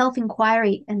 I think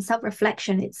self-inquiry and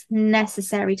self-reflection, it's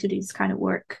necessary to do this kind of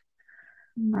work.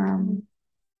 Mm. Um,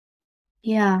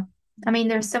 yeah. I mean,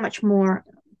 there's so much more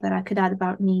that I could add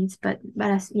about needs,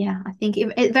 yeah, I think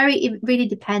it really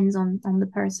depends on the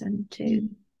person too.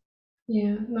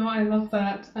 Yeah, no, I love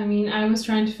that. I mean, I was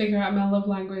trying to figure out my love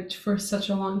language for such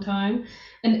a long time,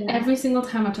 and Yeah. every single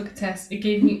time I took a test, it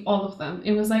gave me all of them.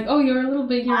 It was like, oh, you're a little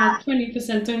bit,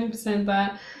 20%, 30%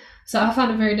 that. So I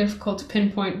found it very difficult to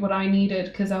pinpoint what I needed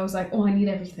because I was like, oh, I need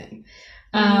everything.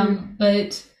 Mm,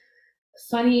 But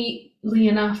funnily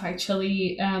enough,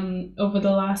 actually, over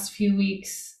the last few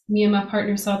weeks, me and my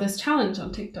partner saw this challenge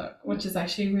on TikTok, which is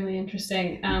actually really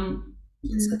interesting.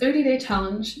 It's a mm, 30-day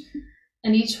challenge,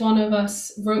 and each one of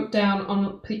us wrote down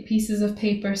on pieces of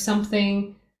paper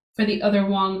something for the other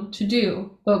one to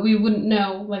do, but we wouldn't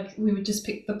know. Like, we would just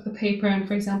pick up the paper, and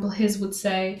for example, his would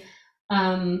say,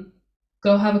 um,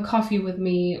 "Go have a coffee with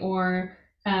me," or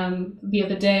the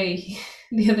other day,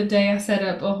 the other day I set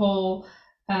up a whole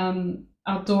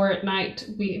outdoor at night.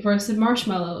 We roasted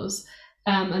marshmallows,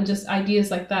 and just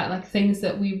ideas like that, like things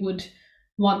that we would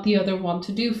want the other one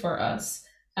to do for us,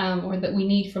 or that we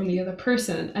need from the other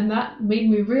person. And that made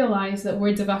me realize that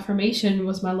words of affirmation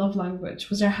was my love language,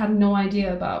 which I had no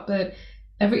idea about. But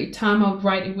every time I would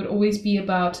write, it would always be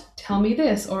about tell me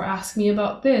this, or ask me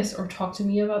about this, or talk to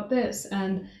me about this.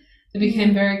 And it became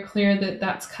yeah. very clear that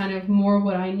that's kind of more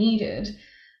what I needed.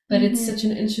 But it's Hmm. such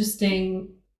an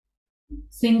interesting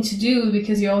thing to do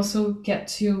because you also get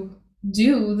to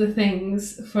do the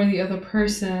things for the other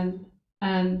person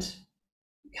and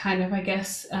kind of, I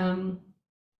guess,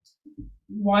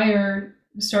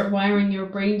 start wiring your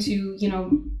brain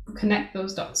to, connect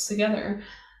those dots together.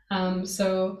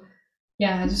 So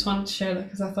yeah, I just wanted to share that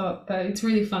because I thought that it's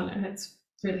really fun and it's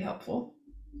really helpful.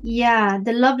 Yeah,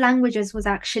 the love languages was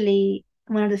actually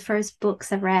one of the first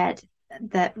books I read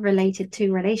that related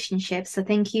to relationships. So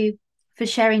thank you for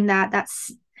sharing that.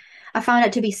 I found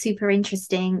it to be super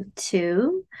interesting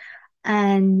too.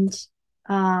 And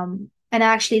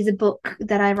actually is a book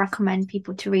that I recommend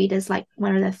people to read as like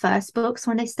one of their first books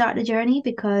when they start the journey,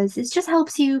 because it just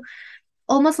helps you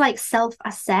almost like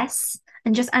self-assess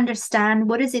and just understand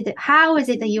how is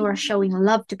it that you are showing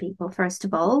love to people, first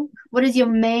of all. What is your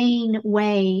main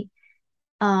way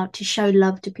to show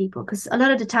love to people? Because a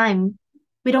lot of the time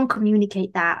we don't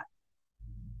communicate that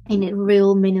in a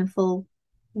real meaningful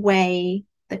way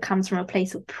that comes from a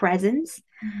place of presence.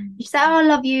 You say, "Oh, I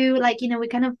love you," like, we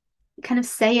kind of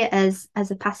say it as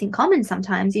a passing comment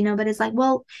sometimes, but it's like,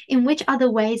 well, in which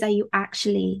other ways are you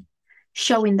actually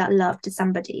showing that love to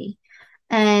somebody?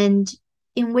 And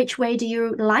in which way do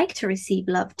you like to receive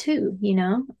love too?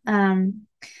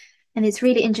 And it's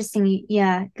really interesting,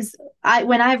 yeah, because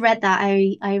when I read that,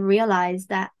 I realized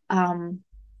that I'm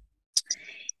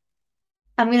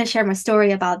going to share my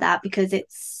story about that because it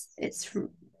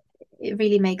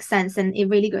really makes sense, and it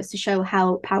really goes to show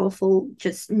how powerful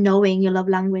just knowing your love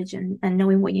language and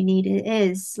knowing what you need it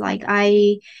is. Like,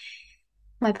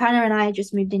 my partner and I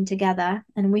just moved in together,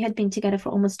 and we had been together for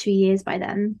almost 2 years by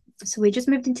then. So we just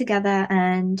moved in together,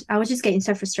 and I was just getting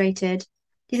so frustrated.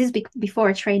 This is before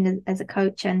I trained as a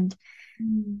coach, and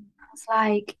Mm. I was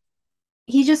like,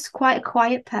 he's just quite a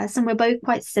quiet person. We're both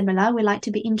quite similar. We like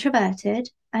to be introverted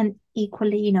and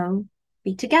equally,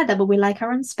 be together, but we like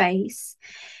our own space.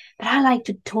 But I like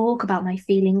to talk about my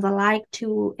feelings. I like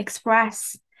to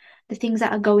express the things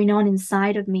that are going on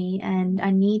inside of me. And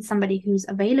I need somebody who's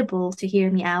available to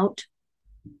hear me out,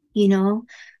 you know,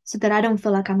 so that I don't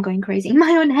feel like I'm going crazy in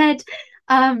my own head.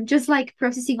 Just like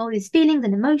processing all these feelings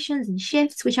and emotions and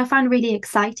shifts, which I find really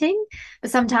exciting. But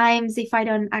sometimes if I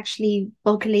don't actually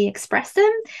vocally express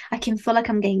them, I can feel like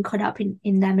I'm getting caught up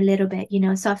in them a little bit.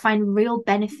 So I find real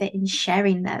benefit in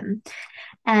sharing them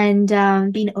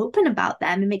and being open about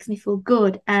them. It makes me feel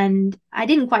good. And I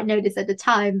didn't quite notice at the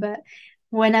time, but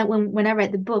when I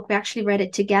read the book, we actually read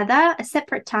it together at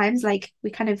separate times. Like, we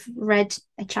kind of read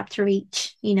a chapter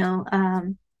each,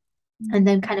 and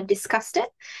then kind of discussed it.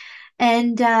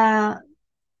 And I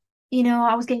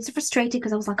was getting so frustrated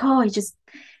because I was like, oh, he just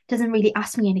doesn't really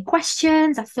ask me any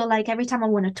questions. I feel like every time I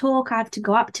want to talk, I have to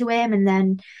go up to him, and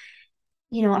then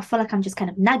I feel like I'm just kind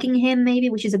of nagging him,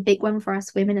 maybe, which is a big one for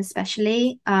us women,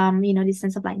 especially. This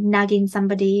sense of like nagging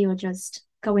somebody or just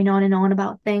going on and on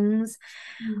about things.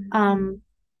 Mm. Um,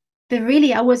 but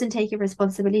really, I wasn't taking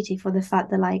responsibility for the fact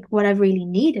that, like, what I really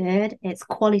needed is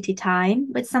quality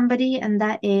time with somebody, and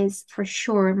that is for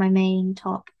sure my main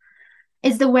top.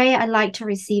 Is the way I like to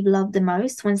receive love the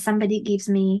most, when somebody gives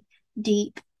me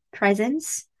deep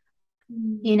presence,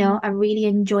 You know, I really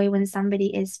enjoy when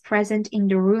somebody is present in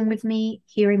the room with me,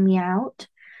 hearing me out,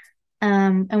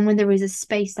 and when there is a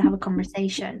space to have a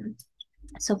conversation.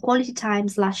 So quality time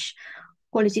slash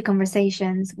quality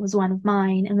conversations was one of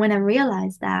mine. And when I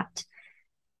realized that,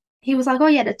 he was like, "Oh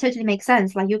yeah, that totally makes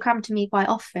sense. Like you come to me quite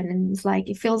often, and it's like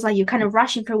it feels like you're kind of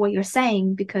rushing through what you're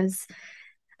saying because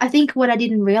I think what I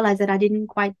didn't realize that I didn't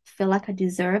quite feel like I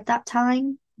deserved that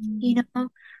time, you Mm. know."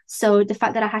 So the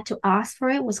fact that I had to ask for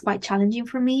it was quite challenging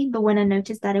for me. But when I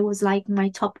noticed that it was like my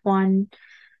top one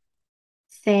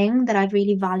thing that I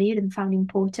really valued and found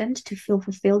important to feel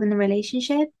fulfilled in the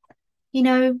relationship,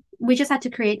 we just had to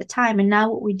create the time. And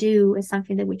now what we do is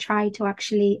something that we try to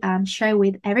actually share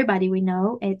with everybody we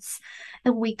know. It's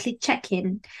a weekly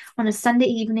check-in. On a Sunday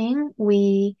evening,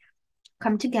 we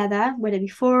come together, whether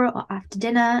before or after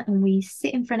dinner, and we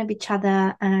sit in front of each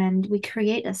other and we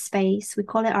create a space. We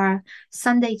call it our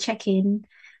Sunday check-in,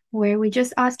 where we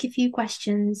just ask a few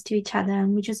questions to each other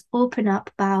and we just open up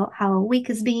about how our week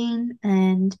has been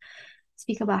and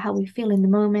speak about how we feel in the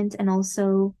moment and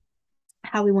also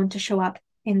how we want to show up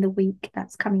in the week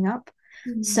that's coming up.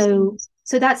 Mm.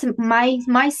 So that's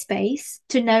my space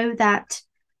to know that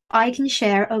I can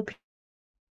share openly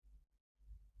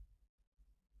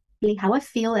how I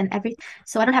feel and everything.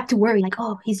 So I don't have to worry like,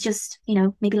 oh, he's just,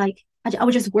 maybe like I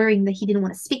was just worrying that he didn't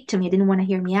want to speak to me, didn't want to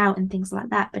hear me out and things like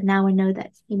that. But now I know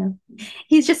that,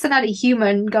 he's just another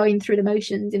human going through the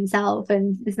motions himself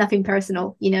and it's nothing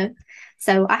personal.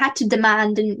 So I had to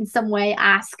demand and in some way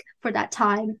ask for that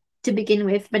time to begin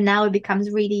with, but now it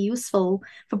becomes really useful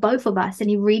for both of us.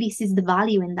 And he really sees the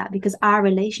value in that because our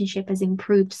relationship has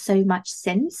improved so much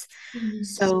since. Mm.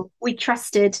 So we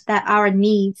trusted that our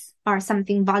needs are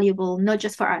something valuable, not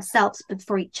just for ourselves, but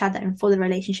for each other and for the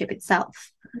relationship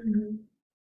itself. Mm.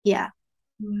 Yeah,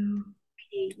 Wow.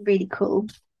 really, really cool.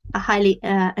 I highly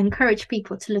encourage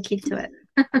people to look into it.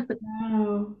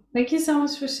 Wow. Thank you so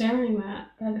much for sharing that.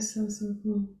 That is so, so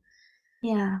cool.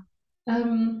 Yeah.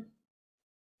 Um,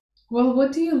 well,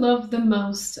 what do you love the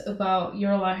most about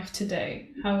your life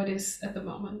today? How it is at the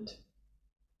moment?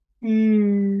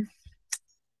 Mm,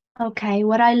 okay.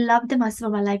 What I love the most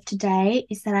about my life today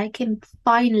is that I can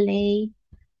finally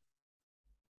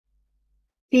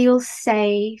feel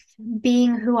safe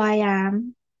being who I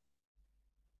am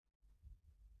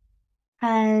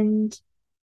and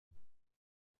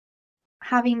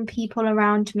having people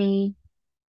around me.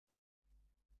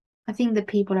 I think the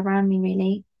people around me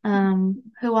really,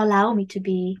 who allow me to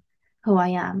be who I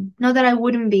am. Not that I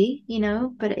wouldn't be,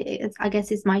 but I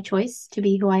guess it's my choice to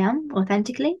be who I am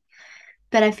authentically.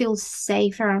 But I feel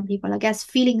safe around people. I guess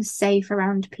feeling safe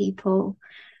around people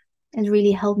has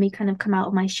really helped me kind of come out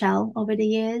of my shell over the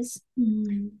years.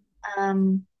 Mm.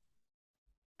 Um,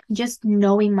 just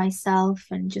knowing myself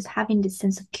and just having this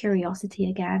sense of curiosity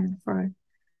again for,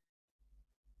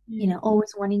 Yeah.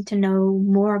 always wanting to know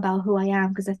more about who I am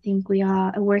because I think we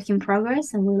are a work in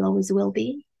progress and we'll always will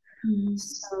be. Mm.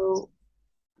 So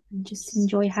just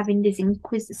enjoy having this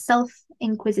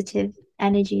self-inquisitive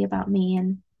energy about me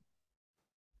and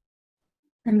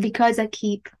because I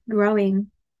keep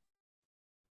growing,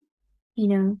 you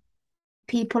know,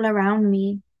 people around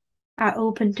me are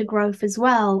open to growth as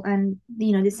well. And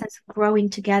this sense of growing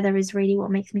together is really what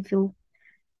makes me feel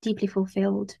deeply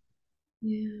fulfilled.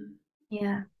 Yeah.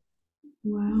 Yeah.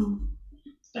 Wow.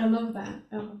 I love that.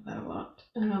 I love that a lot.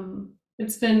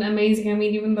 It's been amazing. I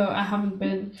mean, even though I haven't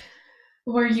been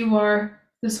where you are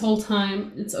this whole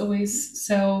time, it's always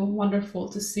so wonderful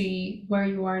to see where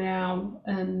you are now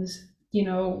and,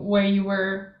 where you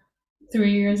were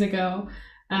 3 years ago,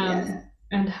 Yes.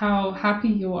 and how happy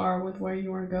you are with where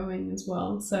you are going as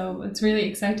well. So it's really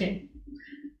exciting.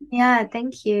 Yeah,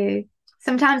 thank you.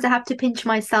 Sometimes I have to pinch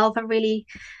myself. I really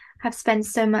have spent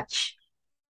so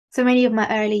many of my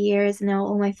early years,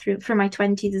 all my through my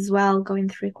 20s as well, going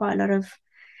through quite a lot of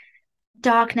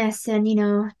darkness and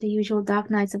the usual dark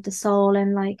nights of the soul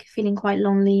and like feeling quite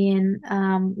lonely and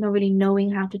not really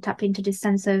knowing how to tap into this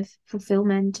sense of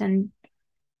fulfillment. And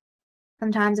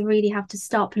sometimes I really have to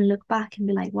stop and look back and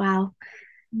be like, wow,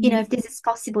 Mm. if this is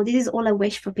possible, this is all I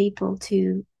wish for people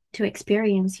to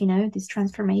experience, this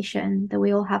transformation that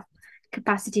we all have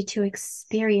capacity to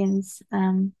experience.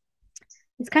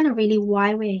 It's kind of really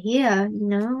why we're here,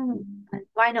 and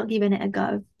why not giving it a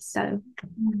go? So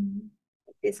Mm.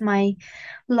 it's my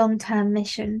long-term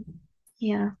mission.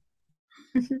 Yeah.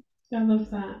 I love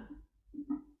that.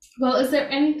 Well, is there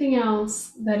anything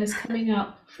else that is coming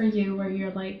up for you where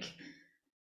you're like,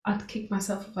 I'd kick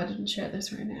myself if I didn't share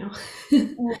this right now?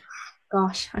 Oh,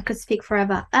 gosh, I could speak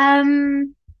forever.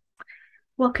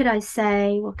 What could I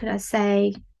say? What could I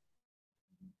say?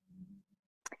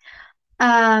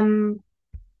 Um,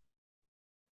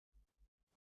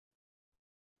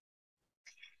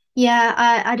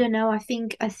 yeah, I don't know. I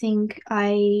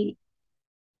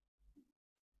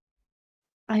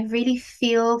really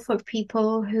feel for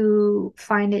people who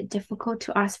find it difficult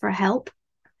to ask for help,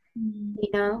 Mm. you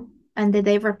know, and that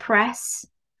they repress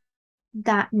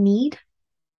that need.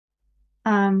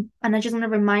 And I just want to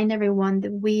remind everyone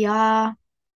that we are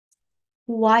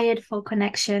wired for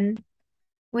connection.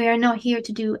 We are not here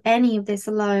to do any of this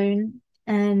alone.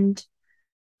 And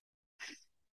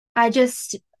I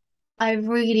just, I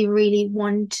really, really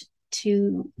want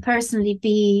to personally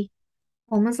be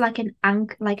almost like an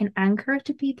anchor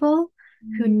to people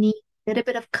who Mm. need a little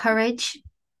bit of courage,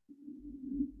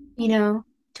 you know,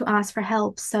 to ask for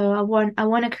help. So I want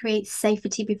to create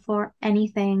safety before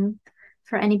anything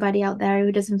for anybody out there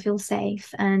who doesn't feel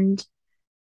safe. And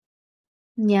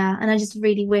yeah, and I just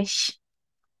really wish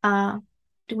uh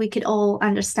we could all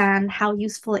understand how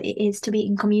useful it is to be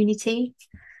in community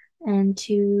and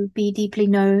to be deeply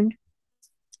known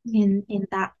Mm. in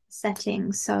that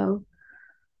setting. So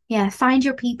yeah, find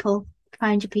your people,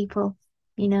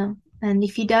 you know. And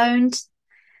if you don't,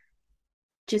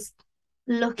 just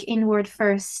look inward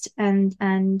first, and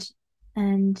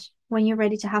when you're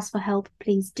ready to ask for help,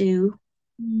 please do.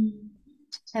 Mm.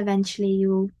 Eventually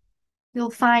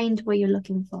you'll find what you're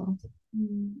looking for.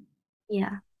 Mm.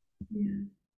 Yeah. Yeah.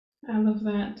 I love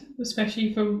that,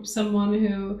 especially from someone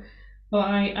who, well,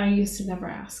 I used to never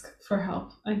ask for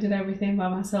help. I did everything by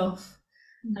myself.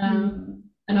 Mhm.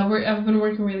 And I've been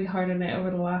working really hard on it over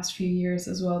the last few years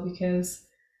as well because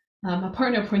my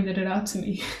partner pointed it out to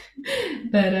me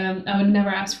that I would never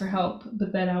ask for help,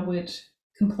 but then I would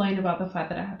complain about the fact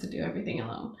that I had to do everything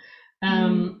alone. Mm.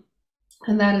 Um,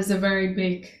 and that is a very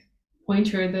big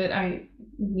pointer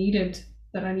needed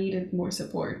that I needed more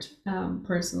support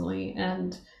personally,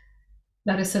 and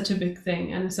that is such a big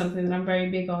thing, and it's something that I'm very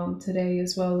big on today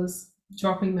as well as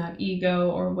dropping that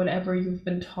ego or whatever you've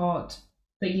been taught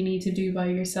that you need to do by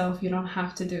yourself. You don't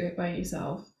have to do it by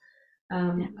yourself.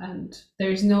 Yeah. And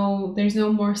there's no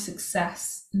more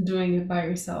success in doing it by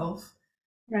yourself.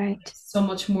 Right. So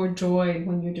much more joy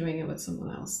when you're doing it with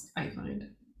someone else, I find.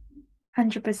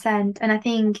 100%. And I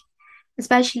think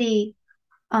especially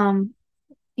um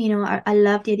I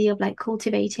love the idea of like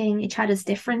cultivating each other's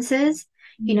differences,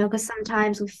 Mm. because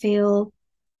sometimes we feel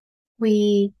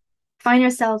we find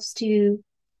ourselves to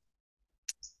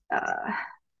uh,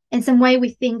 in some way we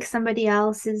think somebody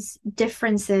else's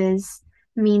differences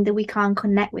mean that we can't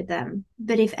connect with them.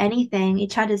 But if anything,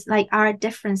 each other's like our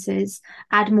differences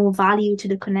add more value to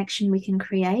the connection we can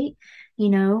create,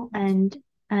 and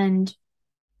and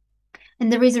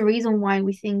there is a reason why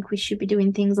we think we should be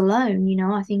doing things alone.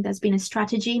 I think there's been a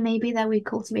strategy maybe that we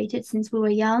cultivated since we were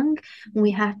young.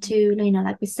 We have to,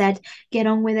 like we said, get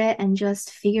on with it and just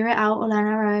figure it out all on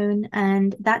our own.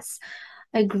 And that's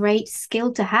a great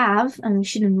skill to have, and we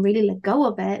shouldn't really let go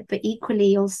of it. But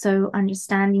equally, also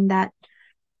understanding that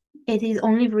it is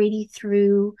only really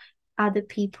through other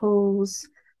people's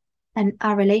and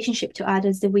our relationship to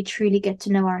others that we truly get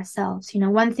to know ourselves.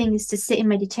 One thing is to sit in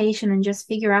meditation and just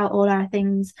figure out all our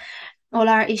things, all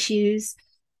our issues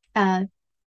uh,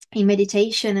 in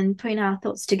meditation and putting our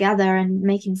thoughts together and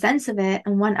making sense of it.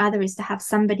 And one other is to have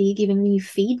somebody giving you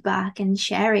feedback and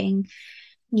sharing,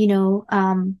 you know,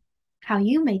 um, how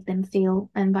you make them feel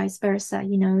and vice versa.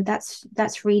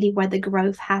 That's really where the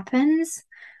growth happens,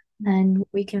 and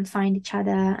we can find each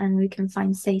other and we can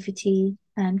find safety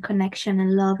and connection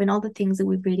and love and all the things that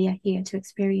we really are here to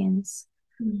experience.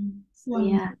 Mm. So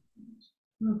yeah.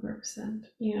 100%.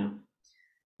 Yeah.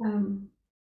 Um,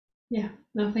 yeah.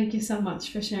 No, thank you so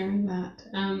much for sharing that.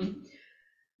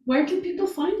 Where can people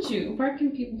find you? Where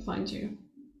can people find you?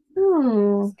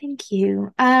 Oh, thank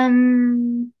you.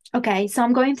 Okay, so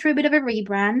I'm going through a bit of a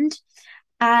rebrand.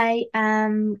 I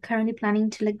am currently planning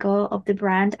to let go of the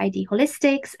brand ID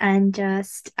Holistics and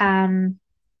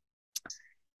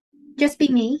just be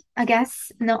me, I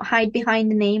guess, not hide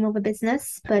behind the name of a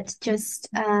business, but just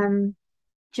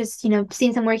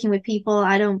since I'm working with people,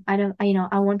 I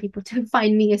want people to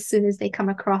find me as soon as they come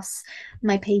across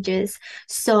my pages.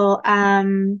 So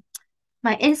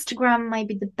my Instagram might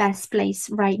be the best place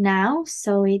right now.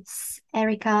 So it's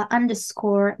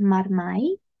Erica_Marmai.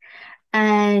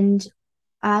 And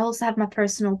I also have my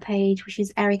personal page, which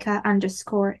is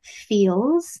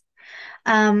Erica_Feels.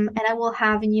 And I will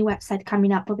have a new website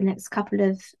coming up over the next couple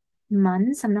of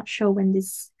months. I'm not sure when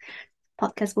this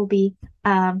podcast will be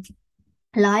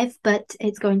live, but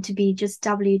it's going to be just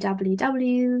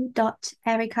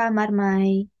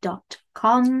www.ericamarmai.com.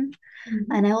 com.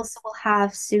 And I Mhm. also will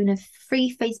have soon a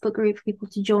free Facebook group for people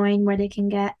to join where they can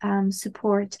get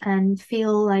support and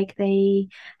feel like they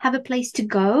have a place to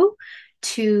go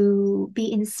to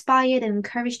be inspired and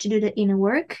encouraged to do the inner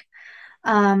work,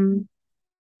 um,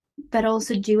 but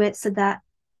also do it so that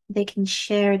they can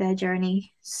share their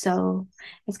journey. So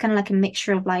it's kind of like a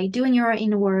mixture of like doing your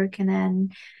inner work and then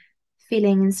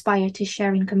feeling inspired to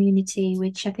share in community,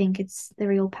 which I think it's the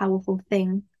real powerful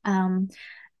thing.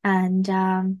 And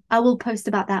I will post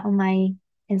about that on my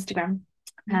Instagram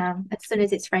as soon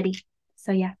as it's ready.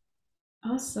 So yeah,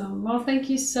 Awesome. Well, thank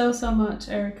you so, so much,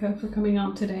 Erica, for coming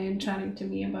on today and chatting to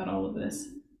me about all of this.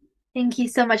 thank you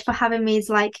so much for having me. It's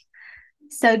like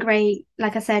so great,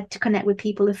 like I said, to connect with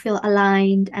people who feel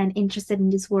aligned and interested in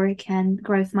this work and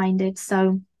growth minded.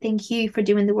 So thank you for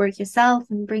doing the work yourself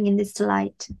and bringing this to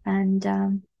light and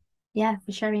yeah,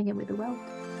 for sharing it with the world.